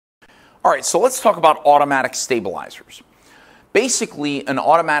All right, so let's talk about automatic stabilizers. Basically, an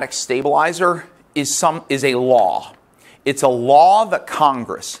automatic stabilizer is a law. It's a law that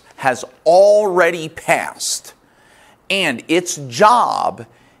Congress has already passed, and its job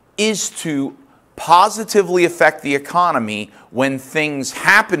is to positively affect the economy when things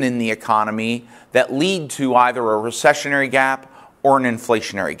happen in the economy that lead to either a recessionary gap or an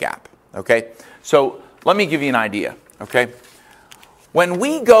inflationary gap. Okay? So let me give you an idea. Okay? When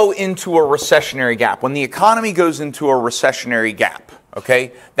we go into a recessionary gap, when the economy goes into a recessionary gap,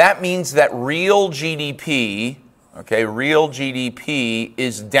 okay, that means that real GDP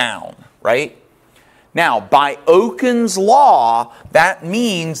is down, right? Now, by Okun's law, that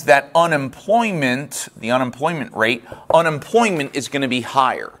means that unemployment, the unemployment rate, unemployment is going to be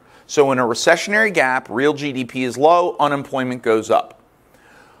higher. So in a recessionary gap, real GDP is low, unemployment goes up.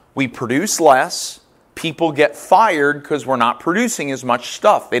 We produce less. People get fired because we're not producing as much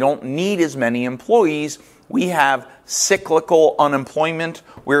stuff. They don't need as many employees. We have cyclical unemployment.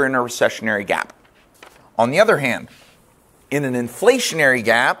 We're in a recessionary gap. On the other hand, in an inflationary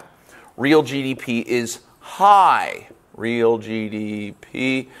gap, real GDP is high. Real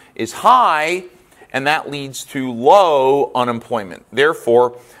GDP is high, and that leads to low unemployment.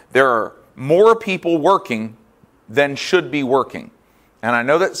 Therefore, there are more people working than should be working. And I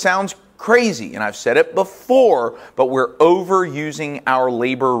know that sounds crazy, and I've said it before, but we're overusing our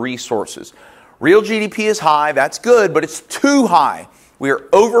labor resources. Real GDP is high, that's good, but it's too high. We are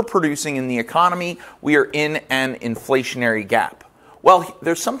overproducing in the economy. We are in an inflationary gap. Well,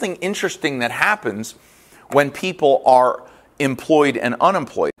 there's something interesting that happens when people are employed and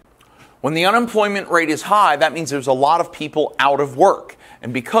unemployed. When the unemployment rate is high, that means there's a lot of people out of work.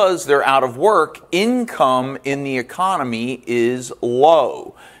 And because they're out of work, income in the economy is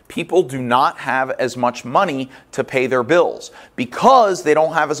low. People do not have as much money to pay their bills. Because they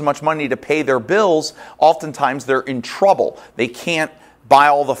don't have as much money to pay their bills, oftentimes they're in trouble. They can't buy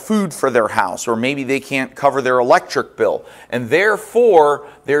all the food for their house, or maybe they can't cover their electric bill. And therefore,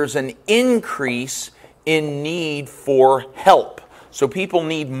 there's an increase in need for help. So people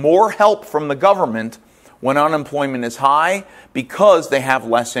need more help from the government when unemployment is high because they have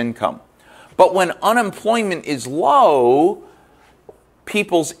less income. But when unemployment is low,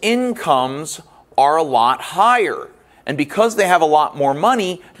 people's incomes are a lot higher. And because they have a lot more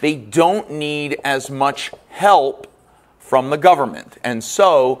money, they don't need as much help from the government. And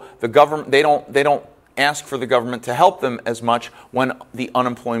so the government they don't ask for the government to help them as much when the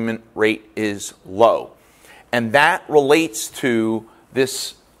unemployment rate is low. And that relates to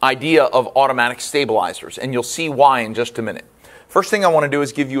this idea of automatic stabilizers, and you'll see why in just a minute. First thing I want to do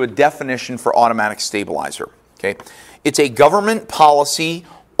is give you a definition for automatic stabilizer. Okay? It's a government policy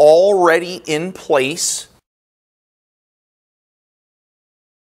already in place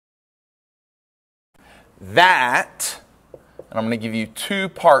that, and I'm going to give you two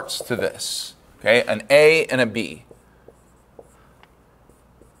parts to this, okay? An A and a B.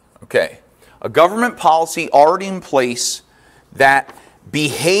 Okay. A government policy already in place that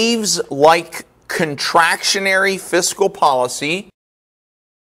behaves like contractionary fiscal policy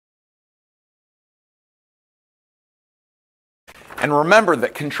and remember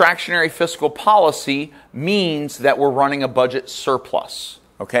that contractionary fiscal policy means that we're running a budget surplus,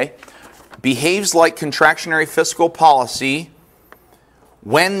 okay? Behaves like contractionary fiscal policy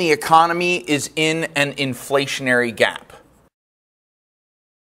when the economy is in an inflationary gap.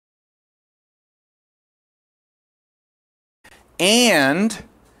 And,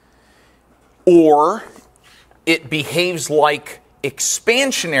 or it behaves like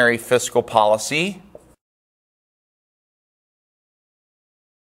expansionary fiscal policy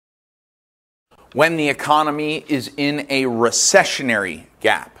when the economy is in a recessionary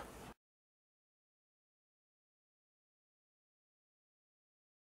gap.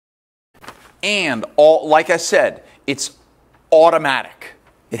 And, like I said, it's automatic.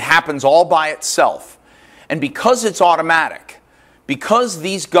 It happens all by itself. And because it's automatic, because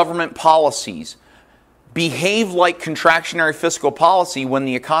these government policies behave like contractionary fiscal policy when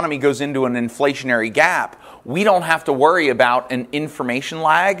the economy goes into an inflationary gap, we don't have to worry about an information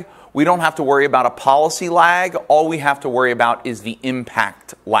lag. We don't have to worry about a policy lag. All we have to worry about is the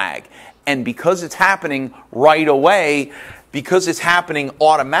impact lag. And because it's happening right away, because it's happening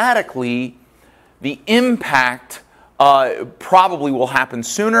automatically, the impact probably will happen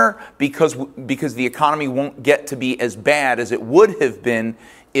sooner because the economy won't get to be as bad as it would have been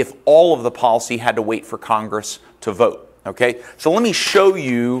if all of the policy had to wait for Congress to vote. Okay, so let me show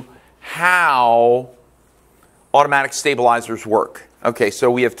you how automatic stabilizers work. Okay,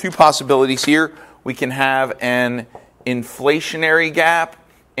 so we have two possibilities here. We can have an inflationary gap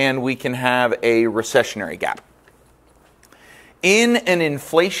and we can have a recessionary gap. In an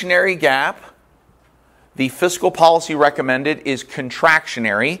inflationary gap, the fiscal policy recommended is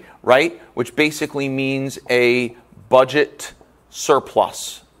contractionary, right? Which basically means a budget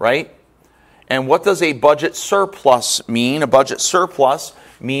surplus, right? And what does a budget surplus mean? A budget surplus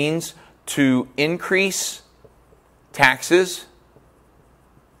means to increase taxes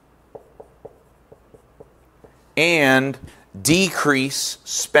and decrease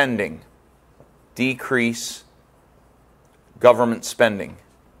spending. Decrease government spending.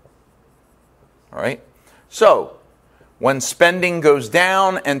 All right? So, when spending goes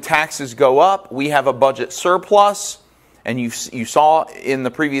down and taxes go up, we have a budget surplus. And you saw in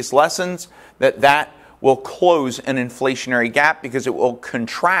the previous lessons that will close an inflationary gap because it will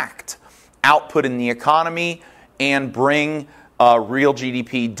contract output in the economy and bring real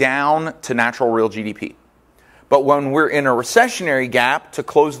GDP down to natural real GDP. But when we're in a recessionary gap, to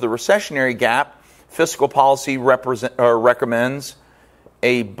close the recessionary gap, fiscal policy recommends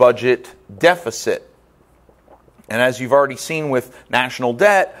a budget deficit. And as you've already seen with national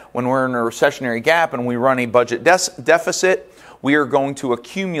debt, when we're in a recessionary gap and we run a budget deficit, we are going to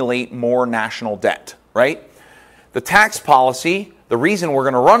accumulate more national debt, right? The tax policy, the reason we're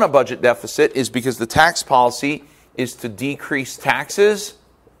going to run a budget deficit is because the tax policy is to decrease taxes,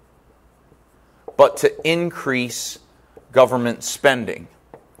 but to increase government spending.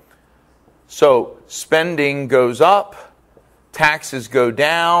 So spending goes up, taxes go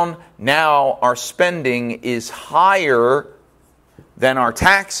down. Now our spending is higher than our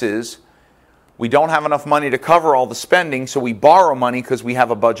taxes. We don't have enough money to cover all the spending, so we borrow money because we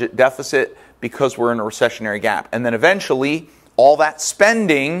have a budget deficit because we're in a recessionary gap. And then eventually, all that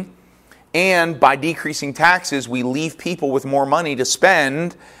spending, and by decreasing taxes, we leave people with more money to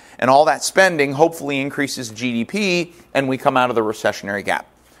spend, and all that spending hopefully increases GDP, and we come out of the recessionary gap.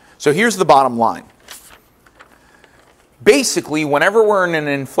 So here's the bottom line. Basically, whenever we're in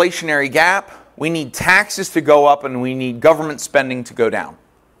an inflationary gap, we need taxes to go up and we need government spending to go down.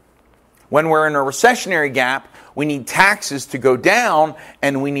 When we're in a recessionary gap, we need taxes to go down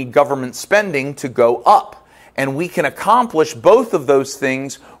and we need government spending to go up. And we can accomplish both of those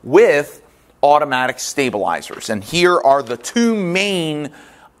things with automatic stabilizers. And here are the two main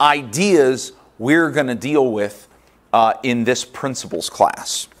ideas we're going to deal with in this principles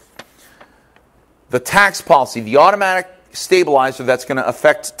class. The tax policy, the automatic stabilizer that's going to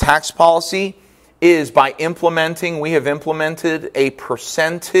affect tax policy is by we have implemented a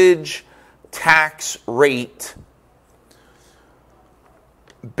percentage tax rate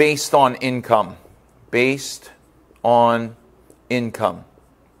based on income. Based on income.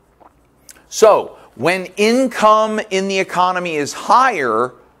 So, when income in the economy is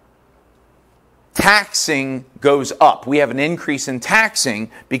higher, taxing goes up. We have an increase in taxing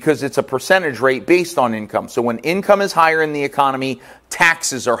because it's a percentage rate based on income. So when income is higher in the economy,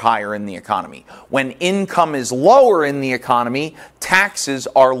 taxes are higher in the economy. When income is lower in the economy, taxes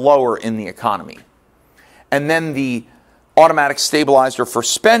are lower in the economy. And then the automatic stabilizer for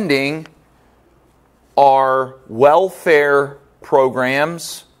spending are welfare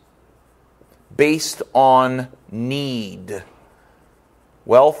programs based on need.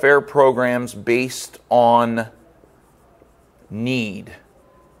 Welfare programs based on need.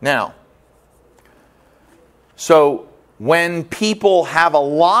 Now, so when people have a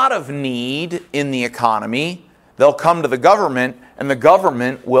lot of need in the economy, they'll come to the government and the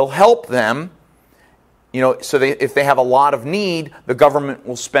government will help them. If they have a lot of need, the government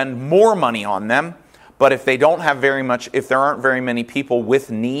will spend more money on them. But if they don't have if there aren't very many people with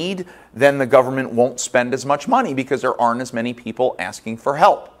need, then the government won't spend as much money because there aren't as many people asking for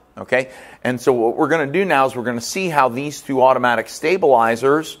help. Okay? And so what we're going to do now is we're going to see how these two automatic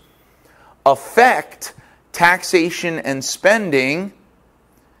stabilizers affect taxation and spending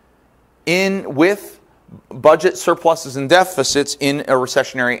with budget surpluses and deficits in a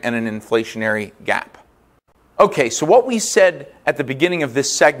recessionary and an inflationary gap. Okay, so what we said at the beginning of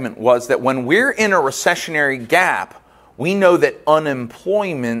this segment was that when we're in a recessionary gap, we know that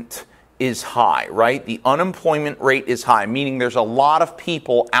unemployment is high, right? The unemployment rate is high, meaning there's a lot of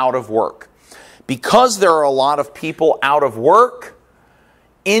people out of work. Because there are a lot of people out of work,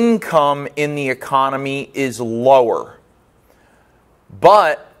 income in the economy is lower.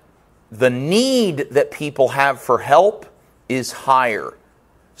 But the need that people have for help is higher.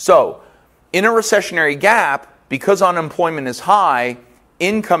 So, in a recessionary gap, because unemployment is high,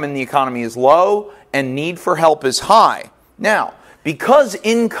 income in the economy is low, and need for help is high. Now, because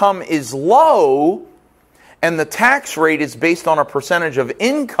income is low, and the tax rate is based on a percentage of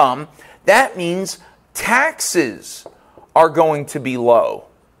income, that means taxes are going to be low.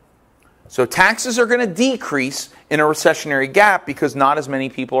 So taxes are going to decrease in a recessionary gap because not as many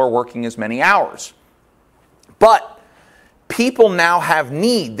people are working as many hours. But people now have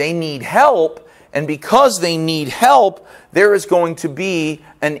need. They need help. And because they need help, there is going to be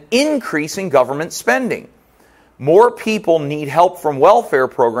an increase in government spending. More people need help from welfare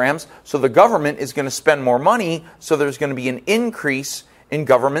programs, so the government is going to spend more money, so there's going to be an increase in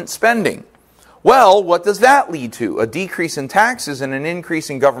government spending. Well, what does that lead to? A decrease in taxes and an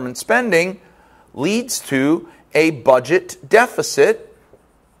increase in government spending leads to a budget deficit.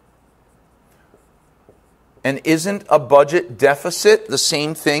 And isn't a budget deficit the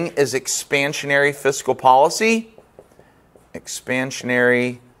same thing as expansionary fiscal policy?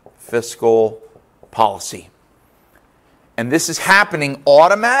 Expansionary fiscal policy. And this is happening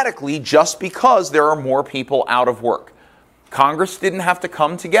automatically just because there are more people out of work. Congress didn't have to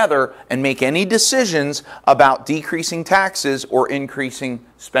come together and make any decisions about decreasing taxes or increasing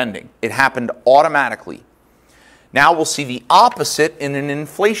spending. It happened automatically. Now we'll see the opposite in an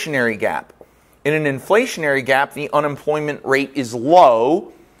inflationary gap. In an inflationary gap, the unemployment rate is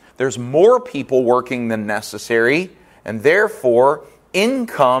low. There's more people working than necessary, and therefore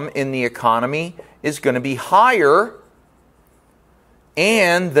income in the economy is going to be higher,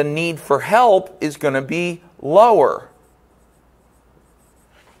 and the need for help is going to be lower.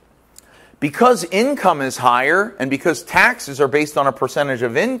 Because income is higher and because taxes are based on a percentage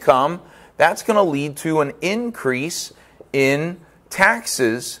of income, that's going to lead to an increase in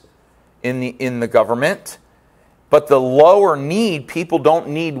taxes in the government. But the lower need, people don't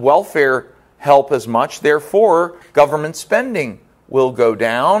need welfare help as much, therefore government spending will go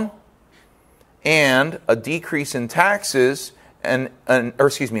down, and a decrease in taxes an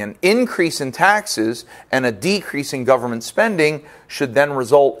increase in taxes and a decrease in government spending should then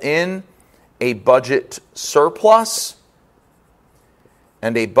result in a budget surplus.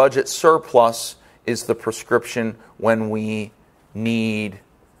 And a budget surplus is the prescription when we need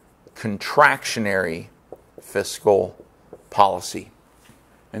contractionary fiscal policy.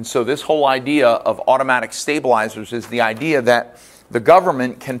 And so this whole idea of automatic stabilizers is the idea that the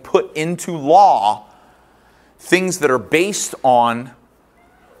government can put into law things that are based on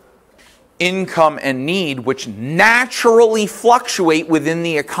income and need, which naturally fluctuate within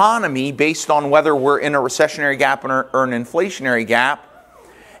the economy based on whether we're in a recessionary gap or an inflationary gap.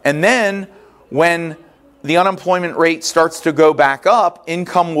 And then when the unemployment rate starts to go back up,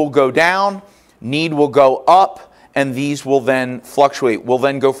 income will go down, need will go up, and these will then fluctuate. We'll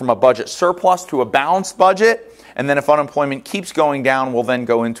then go from a budget surplus to a balanced budget. And then if unemployment keeps going down, we'll then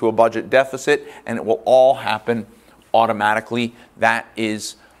go into a budget deficit, and it will all happen automatically. That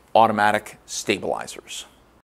is automatic stabilizers.